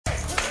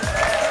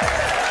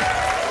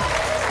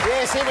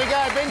TFS, here we go.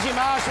 Benji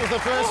Marshall's the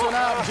first one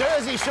up.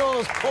 Jersey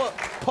Shore's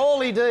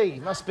Paulie D.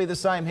 Must be the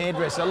same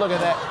hairdresser. Look at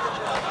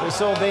that. We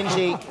saw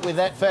Benji with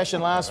that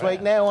fashion last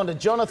week. Now on to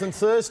Jonathan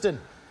Thurston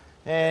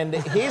and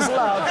his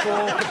love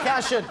for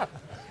percussion.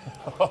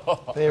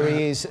 There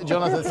he is,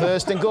 Jonathan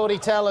Thurston. Gordy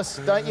Tallis,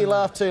 don't you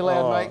laugh too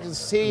loud, mate,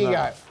 'cause here you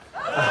go.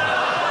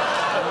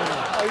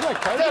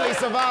 Telly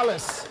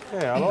Savalas,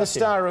 the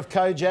star of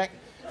Kojak.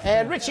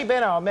 And Richie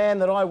Benno, a man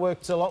that I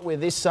worked a lot with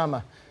this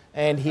summer,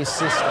 and his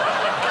sister.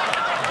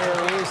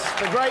 There he is,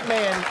 the great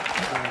man.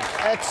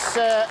 That's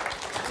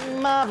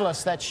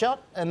marvellous, that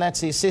shot, and that's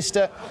his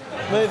sister.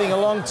 Moving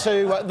along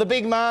to the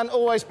big man,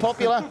 always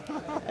popular,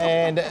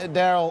 and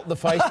Daryl, the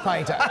face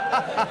painter.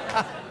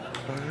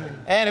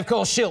 And, of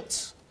course,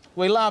 Schiltz.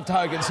 We loved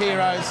Hogan's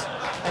Heroes.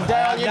 And,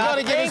 Daryl, you've got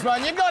to give us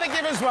one. You've got to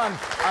give us one.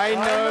 I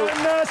know.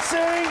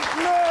 Nursing!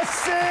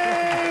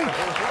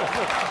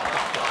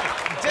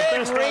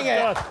 Dead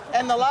ringer.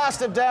 And the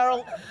last of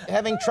Daryl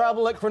having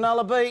trouble at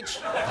Cronulla Beach.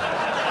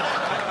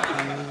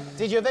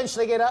 Did you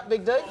eventually get up,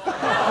 Big D?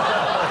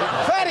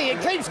 Fatty,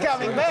 it keeps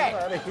coming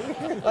back.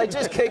 They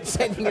just keep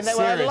sending it that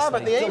way. I love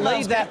it. The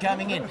emails keep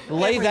coming in.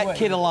 Leave that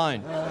kid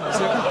alone.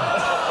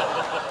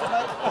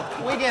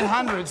 We get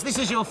hundreds. This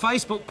is your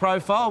Facebook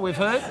profile, we've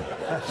heard.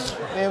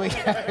 There we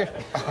go.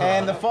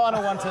 And the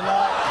final one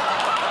tonight.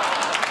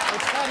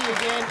 It's Fatty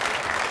again.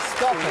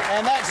 Stop it.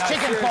 And that's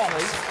chicken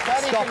pox.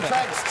 Fatty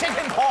contracts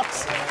chicken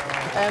pox.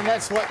 And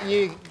that's what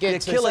you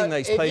get. You're killing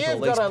these people. If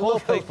you've got a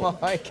look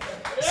like,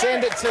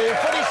 send it to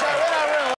Footy Show